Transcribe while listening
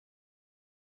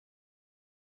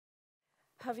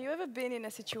Have you ever been in a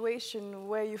situation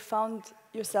where you found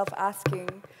yourself asking,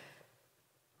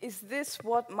 is this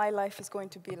what my life is going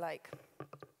to be like?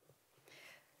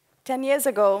 10 years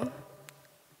ago,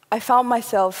 I found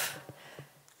myself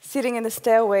sitting in the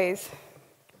stairways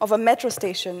of a metro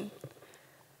station.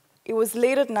 It was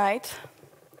late at night.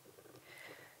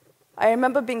 I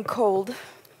remember being cold.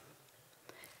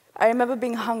 I remember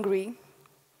being hungry.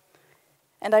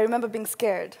 And I remember being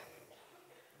scared.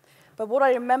 But what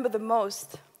I remember the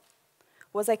most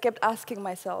was I kept asking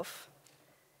myself,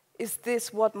 is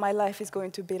this what my life is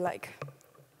going to be like?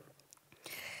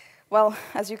 Well,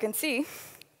 as you can see,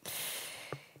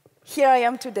 here I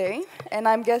am today, and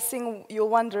I'm guessing you're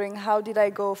wondering, how did I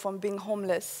go from being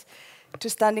homeless to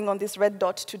standing on this red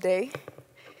dot today,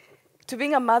 to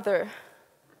being a mother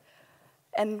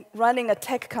and running a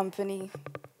tech company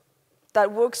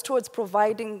that works towards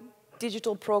providing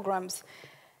digital programs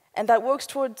and that works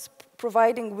towards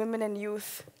providing women and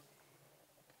youth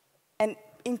and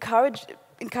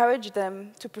encourage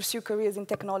them to pursue careers in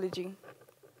technology.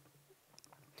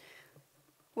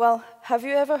 Well, have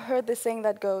you ever heard the saying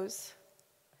that goes,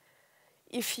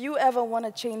 if you ever want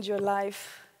to change your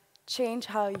life, change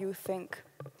how you think?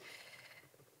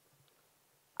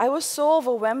 I was so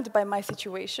overwhelmed by my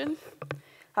situation,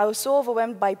 I was so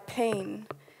overwhelmed by pain,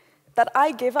 that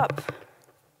I gave up.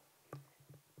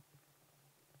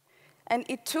 And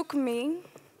it took me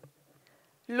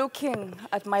looking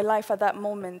at my life at that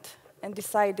moment and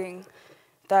deciding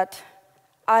that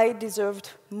I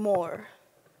deserved more.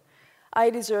 I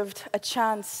deserved a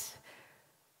chance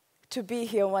to be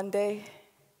here one day.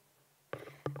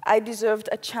 I deserved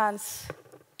a chance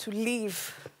to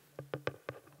leave.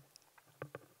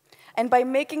 And by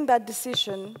making that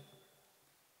decision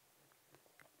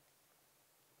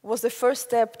was the first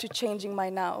step to changing my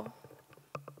now.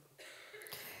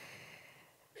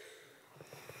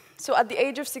 So at the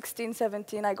age of 16,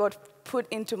 17, I got put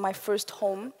into my first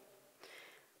home.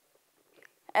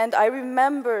 And I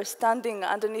remember standing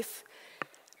underneath,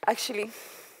 actually,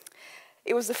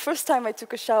 it was the first time I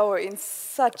took a shower in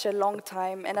such a long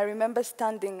time, and I remember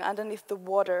standing underneath the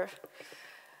water.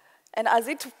 And as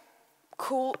it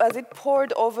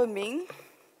poured over me,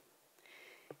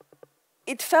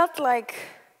 it felt like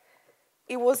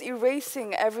it was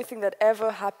erasing everything that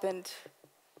ever happened.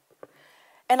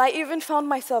 And I even found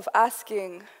myself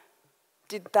asking,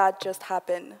 did that just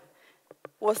happen?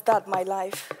 Was that my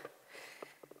life?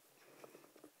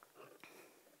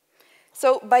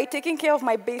 So by taking care of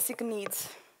my basic needs,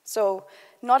 so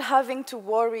not having to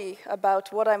worry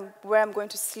about where I'm going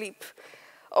to sleep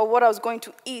or what I was going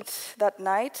to eat that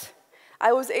night,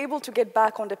 I was able to get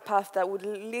back on the path that would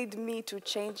lead me to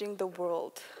changing the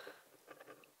world.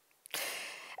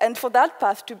 And for that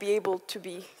path to be able to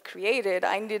be created,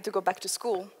 I needed to go back to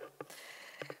school.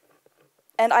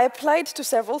 And I applied to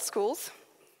several schools,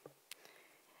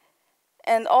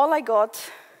 and all I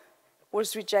got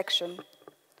was rejection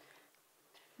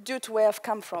due to where I've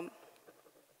come from.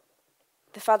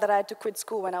 The fact that I had to quit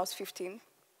school when I was 15.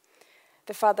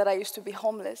 The fact that I used to be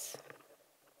homeless.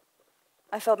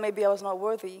 I felt maybe I was not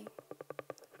worthy.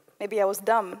 Maybe I was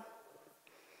dumb.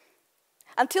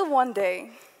 Until one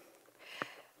day,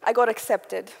 I got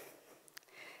accepted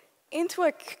into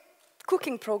a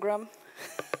cooking program.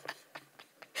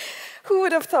 Who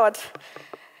would have thought?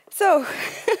 So,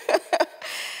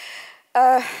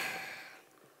 and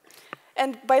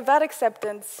by that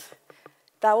acceptance,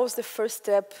 that was the first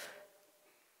step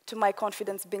to my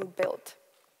confidence being built.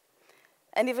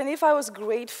 And even if I was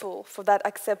grateful for that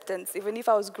acceptance, even if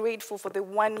I was grateful for the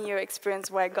 1-year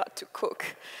experience where I got to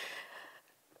cook,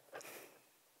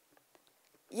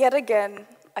 yet again,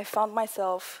 I found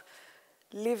myself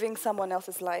living someone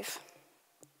else's life.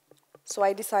 So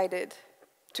I decided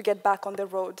to get back on the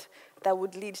road that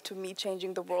would lead to me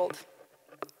changing the world.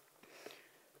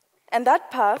 And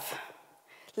that path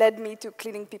led me to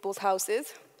cleaning people's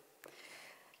houses.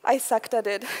 I sucked at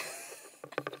it.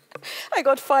 I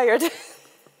got fired.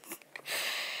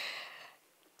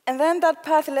 And then that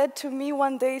path led to me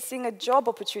one day seeing a job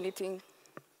opportunity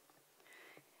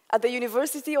at the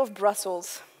University of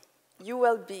Brussels,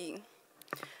 ULB.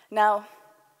 Now,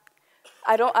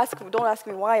 don't ask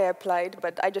me why I applied,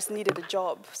 but I just needed a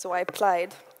job, so I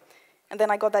applied. And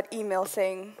then I got that email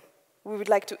saying, we would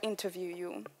like to interview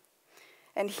you.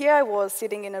 And here I was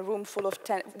sitting in a room full of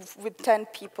with 10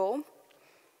 people.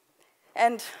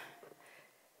 And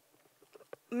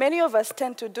many of us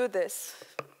tend to do this.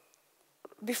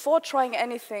 Before trying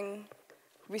anything,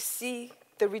 we see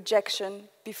the rejection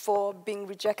before being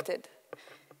rejected,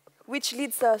 which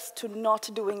leads us to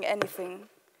not doing anything,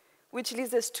 which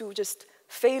leads us to just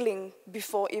failing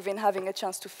before even having a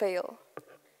chance to fail.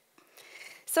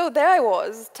 So there I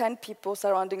was, 10 people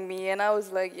surrounding me, and I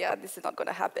was like, yeah, this is not going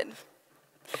to happen.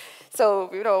 So,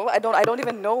 I don't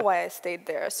even know why I stayed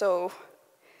there, so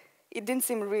it didn't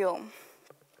seem real.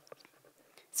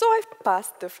 So I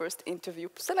passed the first interview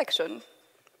selection.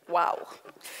 Wow.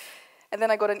 And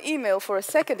then I got an email for a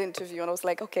second interview, and I was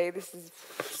like, okay, this is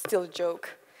still a joke.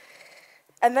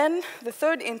 And then the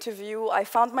third interview, I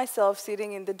found myself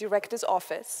sitting in the director's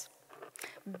office,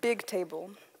 big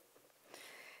table.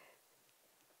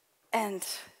 And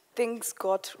things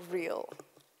got real.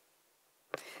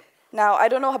 Now, I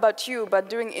don't know about you, but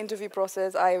during the interview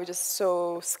process, I was just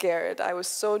so scared. I was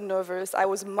so nervous. I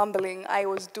was mumbling. I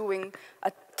was doing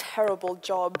a terrible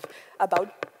job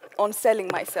on selling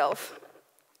myself.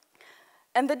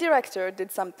 And the director did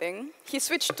something. He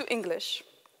switched to English.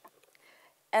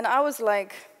 And I was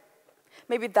like,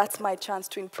 maybe that's my chance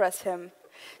to impress him.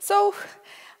 So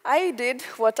I did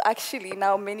what actually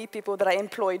now many people that I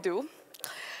employ do.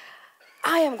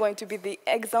 I am going to be the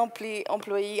exemplary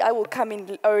employee. I will come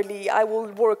in early. I will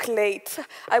work late.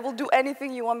 I will do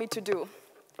anything you want me to do.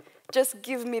 Just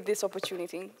give me this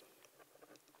opportunity.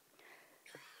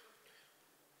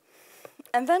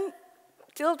 And then,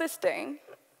 till this day,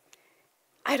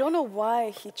 I don't know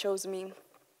why he chose me.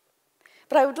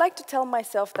 But I would like to tell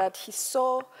myself that he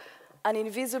saw an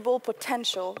invisible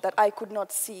potential that I could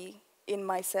not see in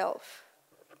myself.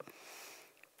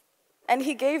 And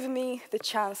he gave me the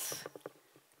chance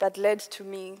that led to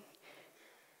me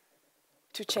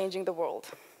to changing the world.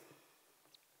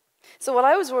 So while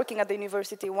I was working at the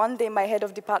university, one day my head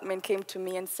of department came to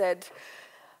me and said,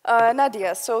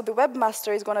 Nadia, so the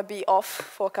webmaster is going to be off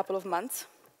for a couple of months,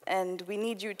 and we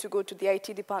need you to go to the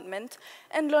IT department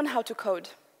and learn how to code.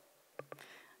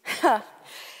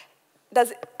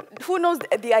 Who knows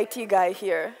the IT guy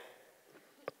here?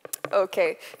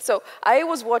 Okay, so I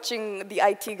was watching the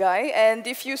IT guy, and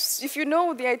if you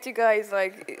know the IT guy, is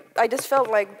like, I just felt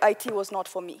like IT was not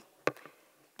for me.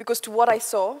 Because to what I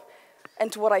saw,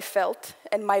 and to what I felt,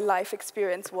 and my life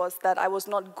experience was that I was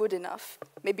not good enough,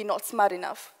 maybe not smart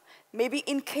enough, maybe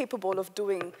incapable of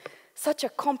doing such a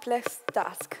complex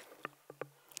task.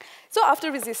 So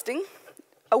after resisting,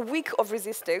 a week of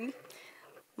resisting,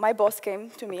 my boss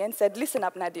came to me and said, listen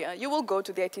up, Nadia, you will go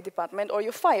to the IT department or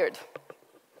you're fired.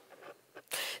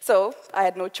 So I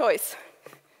had no choice.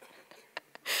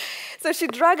 So she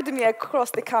dragged me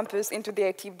across the campus into the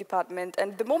IT department,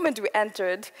 and the moment we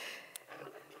entered,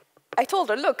 I told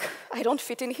her, look, I don't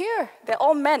fit in here. They're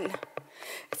all men.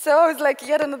 So I was like,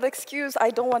 yet another excuse,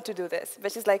 I don't want to do this.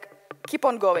 But she's like, keep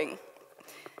on going.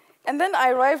 And then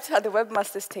I arrived at the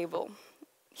webmaster's table.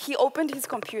 He opened his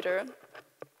computer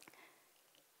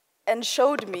and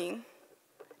showed me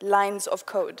lines of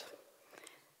code.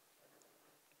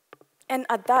 And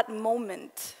at that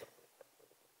moment,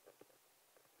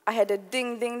 I had a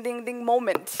ding, ding, ding, ding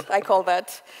moment, I call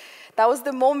that. That was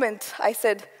the moment I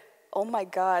said, oh my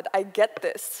God, I get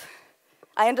this.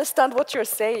 I understand what you're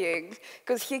saying,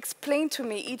 because he explained to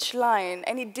me each line,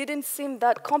 and it didn't seem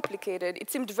that complicated.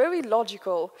 It seemed very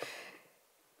logical.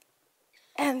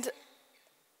 And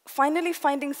finally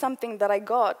finding something that I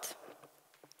got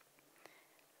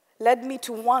led me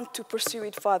to want to pursue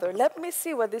it further. Let me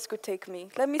see where this could take me.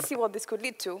 Let me see what this could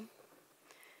lead to.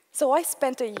 So I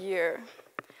spent a year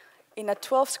in a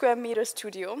 12 square meter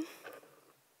studio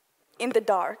in the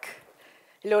dark,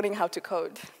 learning how to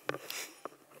code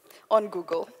on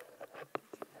Google.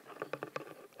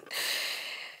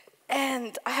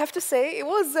 And I have to say, it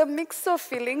was a mix of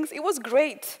feelings. It was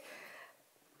great,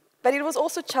 but it was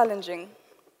also challenging.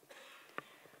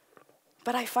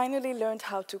 But I finally learned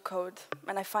how to code,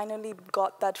 and I finally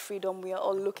got that freedom we are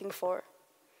all looking for.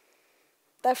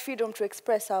 That freedom to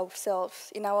express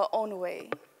ourselves in our own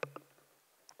way.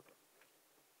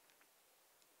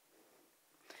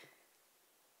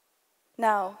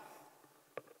 Now,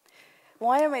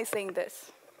 why am I saying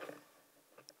this?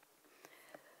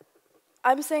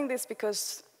 I'm saying this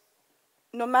because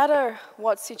no matter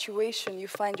what situation you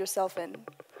find yourself in,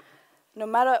 no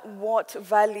matter what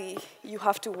valley you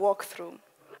have to walk through,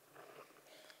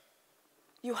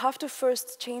 you have to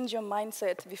first change your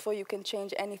mindset before you can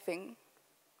change anything.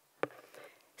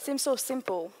 Seems so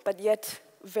simple, but yet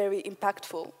very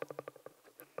impactful.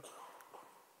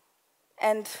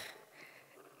 And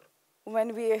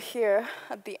when we are here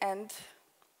at the end,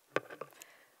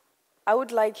 I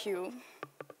would like you,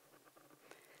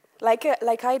 like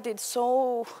I did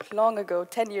so long ago,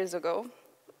 10 years ago,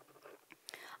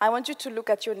 I want you to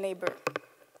look at your neighbor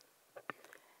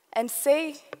and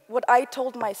say what I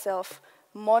told myself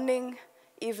morning,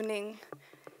 evening,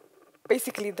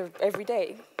 basically every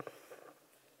day.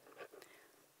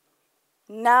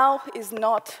 Now is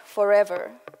not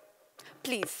forever.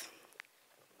 Please.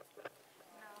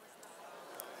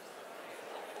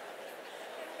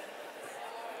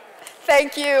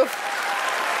 Thank you.